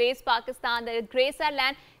that grace Pakistan, that grace our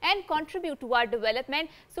land and contribute to our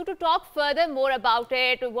development. So to talk further more about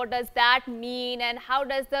it, what does that mean, and how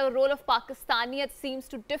does the role of Pakistaniyat seems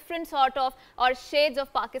to different sort of or shades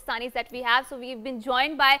of Pakistanis that we have. So we've been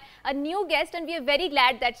joined by a new guest, and we are very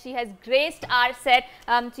glad that she has graced our set.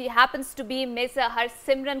 She happens to be Ms.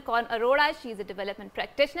 Harsimran Kaur Arora. She is a development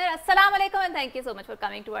practitioner. Assalamu alaikum, and thank you so much for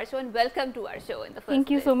coming to our show, and welcome to our show in the first Thank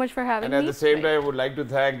you place. so much for having me. And at the same time, I would like to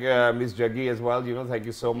thank Ms. Jaggi as well. You know, thank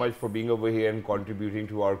you so much for being over here and contributing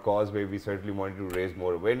to our cause, where we certainly wanted to raise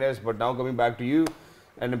more awareness. But now coming back to you,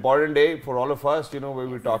 an important day for all of us, you know, where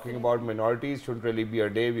we're talking about minorities. Shouldn't really be a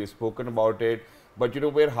day. We've spoken about it. But, you know,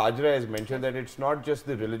 where Hajra has mentioned that it's not just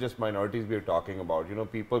the religious minorities we're talking about. You know,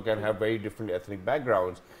 people can have very different ethnic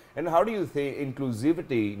backgrounds. And how do you think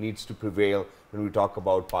inclusivity needs to prevail when we talk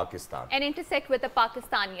about Pakistan? And intersect with the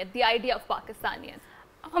Pakistaniyat, the idea of Pakistaniyat.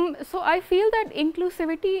 So I feel that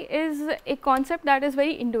inclusivity is a concept that is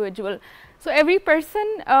very individual. So every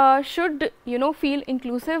person should, you know, feel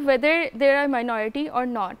inclusive whether they are a minority or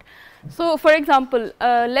not. So for example,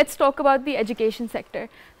 let's talk about the education sector.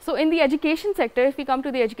 So in the education sector, if we come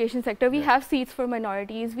to the education sector, we have seats for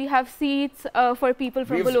minorities, we have seats for people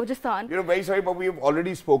from Balochistan. You know, very sorry, but we've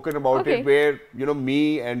already spoken about it, where, you know,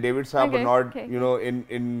 me and David Saab are not, you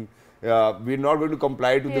know, we're not going to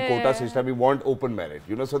comply to the quota system. We want open merit,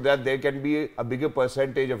 you know, so that there can be a bigger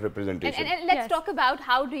percentage of representation. And let's talk about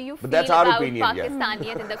how do you feel that's our about opinion,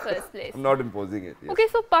 Pakistaniyat in the first place. I'm not imposing it. Yes. Okay,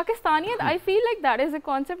 so Pakistaniyat, I feel like that is a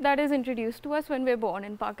concept that is introduced to us when we're born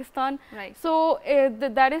in Pakistan. Right. So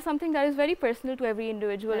that is something that is very personal to every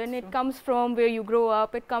individual, and it comes from where you grow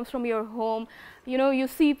up, it comes from your home. You know, you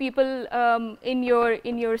see people in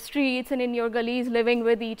your streets and in your gullies living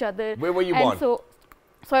with each other. Where were you born?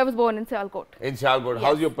 So I was born in Sialkot. In Sialkot. Yes.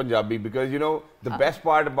 How's your Punjabi? Because, you know, the best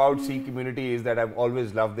part about Sikh community is that I've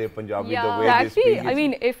always loved their Punjabi, the way they speak. I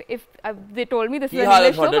mean, if they told me this is an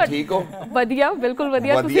English show, but Vadiya, bilkul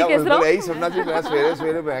Vadiya, tusi kis raho? Yahi sunna si main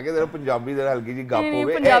swere main ke zara Punjabi zara halki ji gap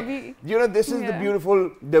hove. You know, this is the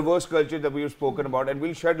beautiful diverse culture that we've spoken about, and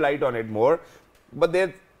we'll shed light on it more. But there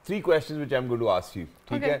are 3 questions which I'm going to ask you.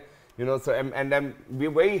 Okay. You know, so we're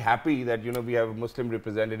very happy that, you know, we have a Muslim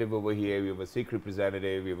representative over here, we have a Sikh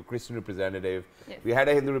representative, we have a Christian representative, we had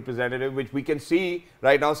a Hindu representative, which we can see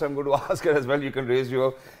right now. So I'm going to ask her as well. You can raise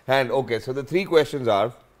your hand. Okay, so the 3 questions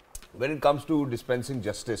are: when it comes to dispensing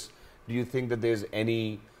justice, do you think that there's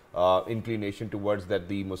any inclination towards that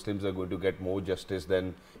the Muslims are going to get more justice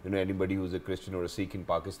than, you know, anybody who's a Christian or a Sikh in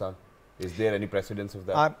Pakistan? Is there any precedence of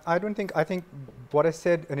that? I don't think. I think what I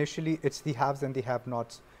said initially, it's the haves and the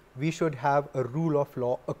have-nots. We should have a rule of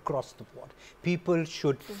law across the board. People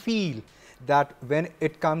should feel that when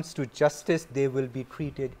it comes to justice, they will be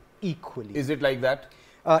treated equally. Is it like that?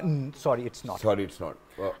 Sorry, it's not. Sorry, it's not.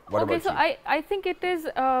 What okay, about so you? I think it is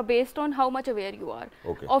based on how much aware you are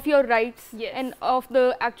of your rights and of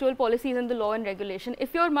the actual policies and the law and regulation.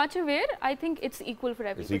 If you're much aware, I think it's equal for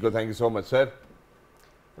everybody. It's equal. Thank you so much, sir.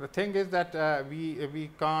 The thing is that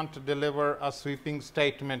we can't deliver a sweeping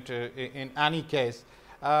statement in any case.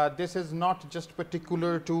 This is not just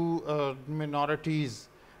particular to minorities,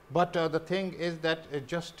 but the thing is that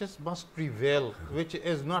justice must prevail, which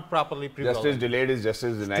is not properly prevailed. Justice delayed is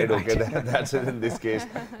justice denied. Okay, that's it in this case.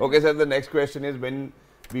 Okay, sir, the next question is, when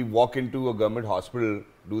we walk into a government hospital,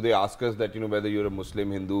 do they ask us that, you know, whether you're a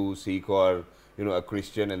Muslim, Hindu, Sikh, or, you know, a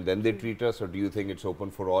Christian, and then they treat us? Or do you think it's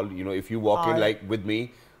open for all? You know, if you walk in like with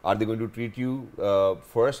me, are they going to treat you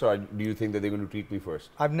first, or do you think that they're going to treat me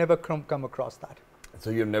first? I've never come across that. So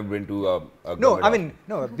you've never been to a no, I mean,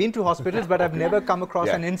 no, I've been to hospitals, but I've never come across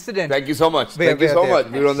an incident. Thank you so much. Thank you so much.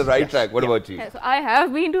 We're on the right track. What about you? So I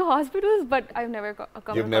have been to hospitals, but I've never come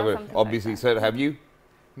across You've never, obviously, like that. Sir, have you?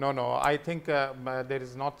 No, I think there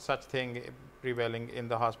is not such thing prevailing in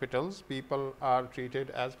the hospitals. People are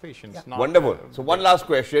treated as patients. Not, wonderful. So one last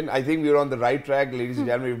question. I think we're on the right track, ladies and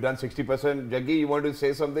gentlemen. We've done 60%. Jaggi, you want to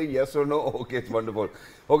say something? Yes or no? Okay, it's wonderful.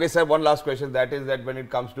 Okay, sir, one last question. That is that when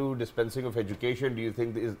it comes to dispensing of education, do you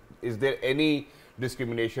think is there any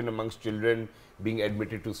discrimination amongst children being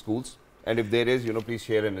admitted to schools? And if there is, you know, please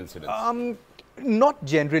share an incident. Not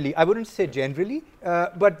generally. I wouldn't say generally,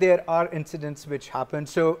 but there are incidents which happen.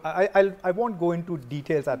 So I won't go into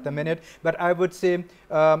details at the minute, but I would say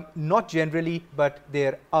not generally, but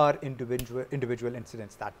there are individual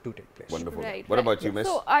incidents that do take place. Wonderful. Right, What right. about you, Miss?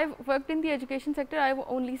 So I've worked in the education sector. I've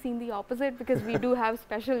only seen the opposite because we do have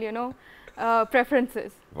special,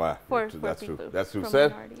 preferences Wow, for that's people true. That's true, from sir.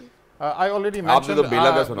 minorities. I already Aap to mentioned, to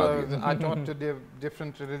bela ka suna diya. I talked to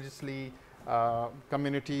different religiously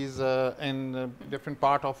communities in different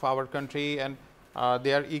part of our country, and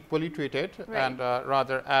they are equally treated, Right. and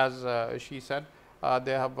rather, as she said,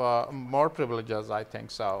 they have more privileges, I think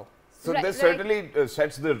so. So Right, this right. certainly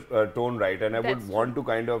sets the tone right, and I That's would want to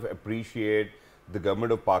kind of appreciate the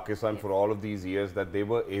government of Pakistan for all of these years that they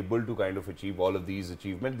were able to kind of achieve all of these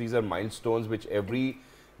achievements. These are milestones which every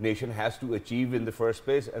nation has to achieve in the first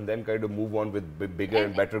place, and then kind of move on with bigger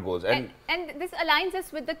and better goals. And this aligns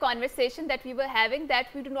us with the conversation that we were having, that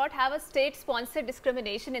we do not have a state-sponsored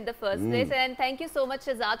discrimination in the first place. And thank you so much,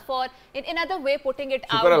 Shahzad, for in another way putting it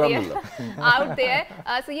Shukar, out there.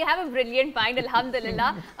 So you have a brilliant mind,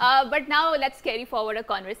 alhamdulillah. But now let's carry forward a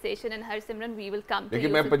conversation, and Harsimran, we will come to लेकिन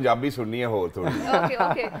you. मैं पंजाबी सुननी है हो थोड़ी.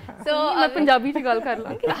 Okay. So मैं पंजाबी च गल कर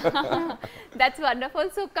Langi. that's wonderful.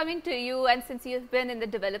 So coming to you, and since you've been in the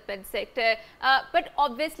development sector, but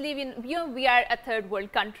obviously we are a third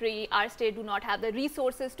world country. Our state do not have the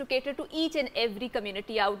resources to cater to each and every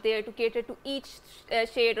community out there, to cater to each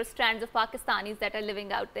shade or strands of Pakistanis that are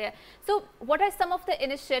living out there. So what are some of the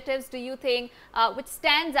initiatives, do you think, which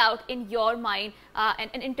stands out in your mind,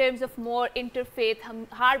 and in terms of more interfaith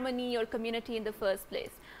harmony or community in the first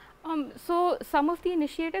place? So some of the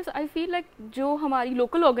initiatives, I feel like जो हमारी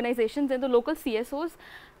local organizations and the local CSOs,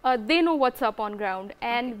 they know what's up on ground,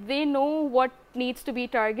 and they know what needs to be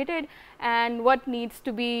targeted and what needs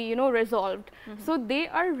to be resolved. So they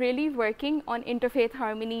are really working on interfaith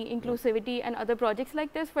harmony, inclusivity, and other projects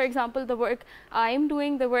like this. For example, the work I'm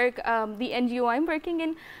doing, the work the NGO I'm working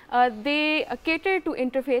in, they cater to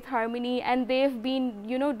interfaith harmony, and they've been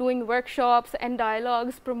doing workshops and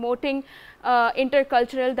dialogues promoting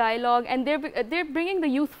intercultural dialogue, and they're bringing the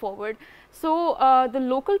youth forward. So the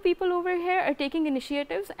local people over here are taking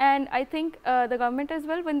initiatives, and I think the government as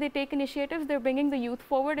well, when they take initiatives, they're bringing the youth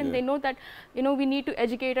forward, and they know that we need to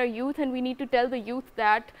educate our youth, and we need to tell the youth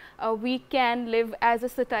that we can live as a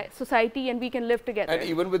society and we can live together. And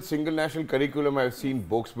even with single national curriculum, I've seen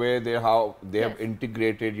books where they have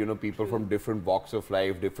integrated people from different walks of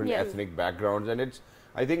life, different ethnic backgrounds, and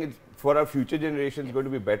I think it's for our future generations going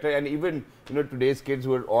to be better. And even today's kids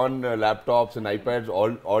who are on laptops and iPads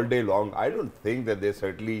all day long, I don't think that they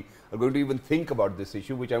certainly are going to even think about this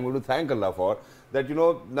issue, which I'm going to thank Allah for, that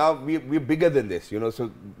now we're bigger than this,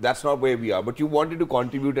 so that's not where we are. But you wanted to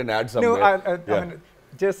contribute and add somewhere. No, I mean,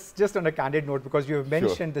 just on a candid note, because you have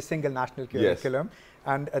mentioned the single national curriculum,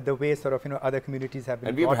 and the way sort of other communities have been.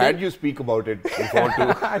 And we've had you speak about it before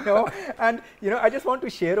too. I know, and I just want to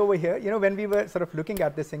share over here. When we were sort of looking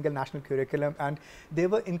at the single national curriculum, and they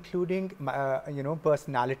were including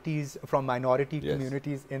personalities from minority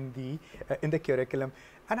communities in the curriculum,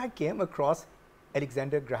 and I came across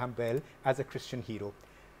Alexander Graham Bell as a Christian hero,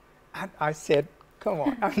 and I said, come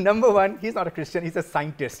on. Number one, he's not a Christian, he's a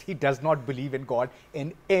scientist. He does not believe in God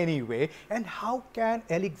in any way. And how can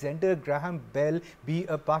Alexander Graham Bell be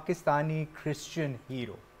a Pakistani Christian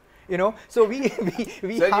hero? So we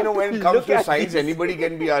so, have when it comes to science, anybody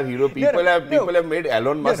can be our hero. People have made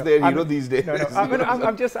Elon Musk their hero these days.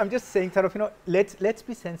 I'm just saying sort of, let's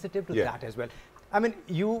be sensitive to that as well. I mean,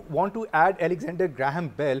 you want to add Alexander Graham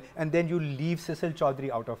Bell and then you leave Cecil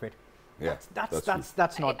Chaudhary out of it. Yeah,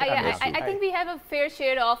 that's not. I think we have a fair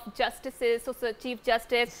share of justices. So Chief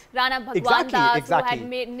Justice Rana Bhagwan Das, who had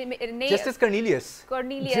made Justice Cornelius.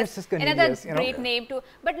 Another great name too.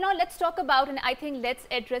 But now let's talk about, and I think let's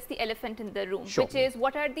address the elephant in the room, which is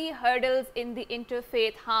what are the hurdles in the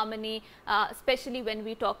interfaith harmony, especially when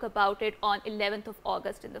we talk about it on 11th of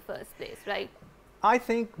August in the first place, right? I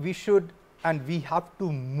think we should, and we have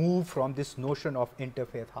to move from this notion of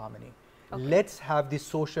interfaith harmony. Okay. Let's have the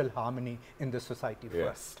social harmony in the society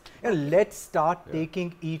first. And let's start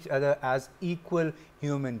taking each other as equal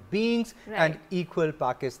human beings and equal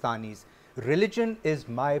Pakistanis. Religion is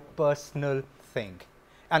my personal thing.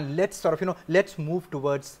 And let's sort of, let's move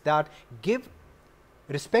towards that.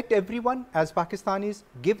 Respect everyone as Pakistanis,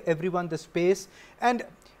 give everyone the space, and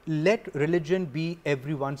let religion be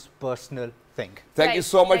everyone's personal thing. Thank you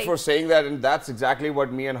so much for saying that, and that's exactly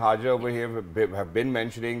what me and Haja over here have been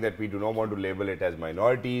mentioning, that we do not want to label it as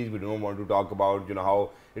minorities, we do not want to talk about, you know, how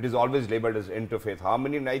it is always labeled as interfaith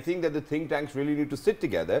harmony, and I think that the think tanks really need to sit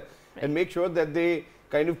together and make sure that they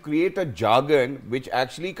kind of create a jargon which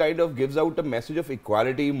actually kind of gives out a message of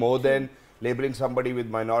equality more than labeling somebody with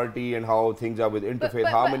minority and how things are with interfaith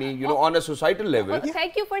harmony, you know, on a societal level.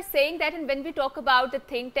 Thank you for saying that. And when we talk about the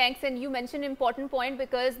think tanks, and you mentioned an important point,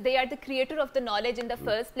 because they are the creator of the knowledge in the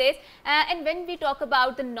first place. And when we talk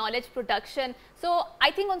about the knowledge production, so I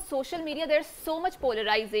think on social media, there's so much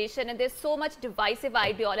polarization and there's so much divisive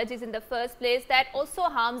ideologies in the first place that also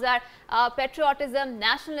harms our patriotism,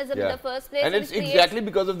 nationalism in the first place. And it's exactly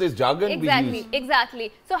because of this jargon we use.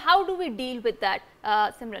 Exactly. So how do we deal with that?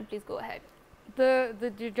 Simran, please go ahead.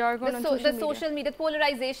 The jargon on social media, the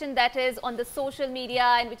polarization that is on the social media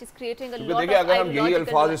and which is creating a lot of अगर हम यही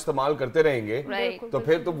अल्फाज इस्तेमाल करते रहेंगे तो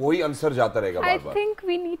फिर तो वही आंसर जाता रहेगा बार-बार. I think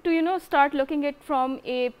we need to start looking at from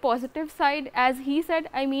a positive side, as he said.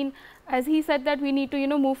 I mean, as he said that we need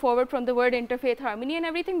to move forward from the word interfaith harmony and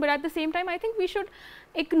everything, but at the same time I think we should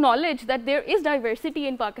acknowledge that there is diversity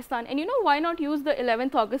in Pakistan, and why not use the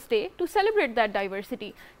 11th August day to celebrate that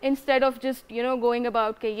diversity instead of just going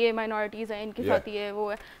about ke ye minorities hai, inke saath ye hai, wo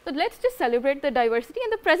hai. So let's just celebrate the diversity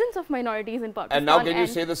and the presence of minorities in Pakistan. And now can you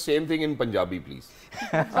say the same thing in Punjabi, please?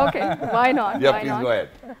 Okay, why not? Yeah, please go ahead.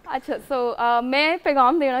 अच्छा, so मैं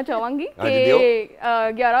पैगाम देना चाहूँगी कि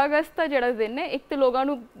 11 अगस्त का ਜਿਹੜਾ दिन है, एक तो लोगों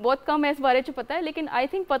ਨੂੰ बहुत कम इस बारे च पता है, लेकिन I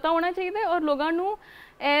think पता होना चाहिए और लोगों ਨੂੰ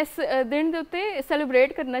इस दिन ਦੇ ਉੱਤੇ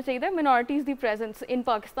सेलिब्रेट करना चाहिए minorities the presence in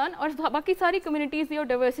Pakistan और बाकी सारी communities ਦੀ और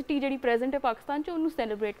diversity ਜਿਹੜੀ present है पाकिस्तान ਚ ਉਹਨੂੰ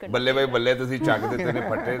celebrate करना. ਬੱਲੇ ਭਾਈ ਬੱਲੇ ਤੁਸੀਂ ਚੱਕ ਦਿੱਤੇ ਨੇ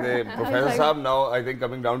ਫੱਟੇ ਦੇ. Professor Saab, now I think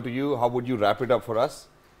coming down to you, how would you wrap it up for us?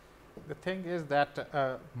 The thing is that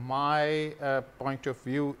my point of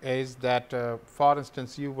view is that, for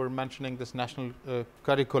instance, you were mentioning this national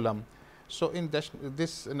curriculum. So in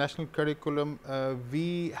this national curriculum,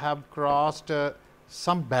 we have crossed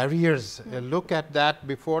some barriers. Look at that.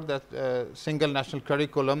 Before that single national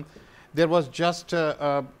curriculum, there was just,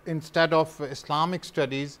 instead of Islamic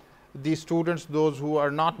studies, the students, those who are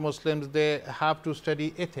not Muslims, they have to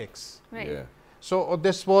study ethics. Right. Yeah. So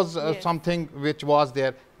this was something which was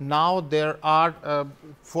there. Now there are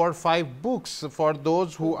 4 or 5 books for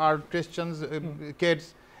those who are Christians,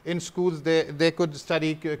 kids in schools. They could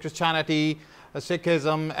study Christianity,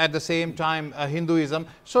 Sikhism, at the same time Hinduism.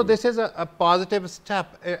 So this is a positive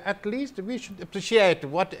step. At least we should appreciate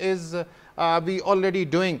what is we already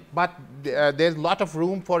doing. But there's a lot of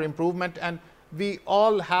room for improvement, and we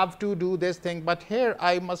all have to do this thing. But here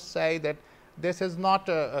I must say that this is not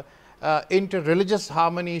inter-religious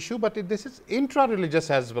harmony issue, but this is intra-religious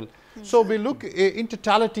as well. So we look in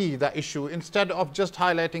totality the issue instead of just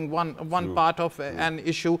highlighting one part of an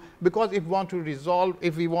issue, because if we want to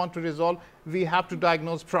resolve, we have to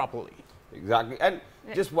diagnose properly. Exactly. And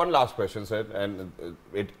just one last question, sir, and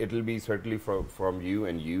it will be certainly from you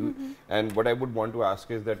and you. And what I would want to ask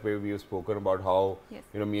is that where we have spoken about how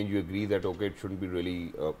me and you agree that okay, it shouldn't be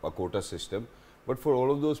really a quota system. But for all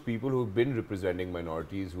of those people who've been representing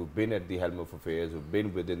minorities, who've been at the helm of affairs, who've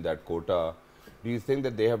been within that quota, do you think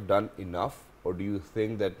that they have done enough, or do you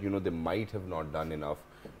think that they might have not done enough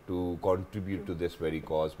to contribute to this very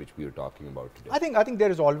cause which we are talking about today? I think there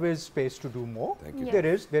is always space to do more. Thank you.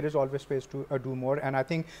 There is always space to do more, and I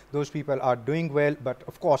think those people are doing well. But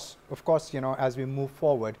of course, as we move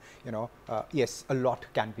forward, yes, a lot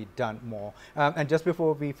can be done more. And just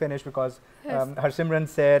before we finish, because Harsimran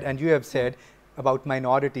said and you have said about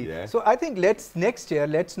minority. So I think next year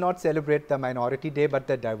let's not celebrate the minority day, but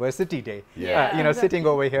the diversity day. Sitting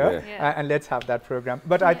over here, and let's have that program.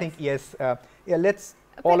 But I think let's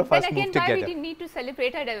all of us move together. Why we need to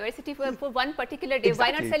celebrate our diversity for one particular day?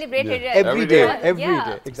 Exactly. Why not celebrate it every day? Every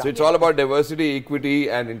day. Exactly. So it's all about diversity, equity,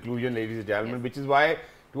 and inclusion, ladies and gentlemen. Which is why,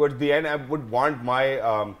 towards the end, I would want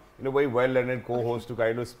my very well-learned co-host to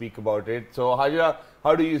kind of speak about it. So, Hajra,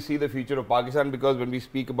 how do you see the future of Pakistan? Because when we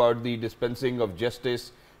speak about the dispensing of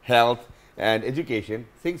justice, health, and education,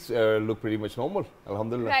 things look pretty much normal.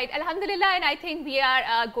 Alhamdulillah. Right, Alhamdulillah, and I think we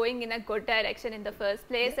are going in a good direction in the first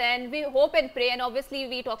place, and we hope and pray, and obviously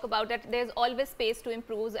we talk about that there's always space to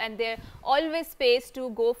improve and there's always space to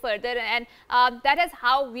go further, and that is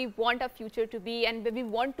how we want our future to be, and we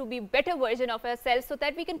want to be better version of ourselves so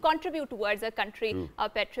that we can contribute towards our country, our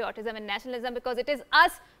patriotism and nationalism, because it is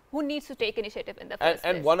us who needs to take initiative in the first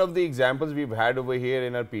place. And one of the examples we've had over here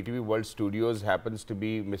in our PTV World Studios happens to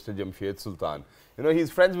be Mr. Jamshed Sultan. You know,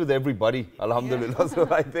 he's friends with everybody, alhamdulillah. Yeah. So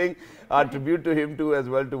I think our tribute to him too as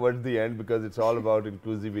well towards the end, because it's all about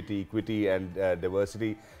inclusivity, equity and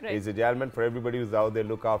diversity. Right. Ladies and gentlemen, for everybody who's out there,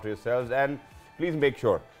 look after yourselves and please make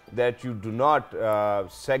sure that you do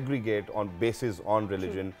not segregate on basis on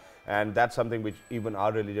religion. And that's something which even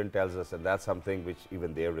our religion tells us, and that's something which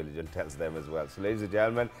even their religion tells them as well. So ladies and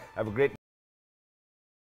gentlemen, have a great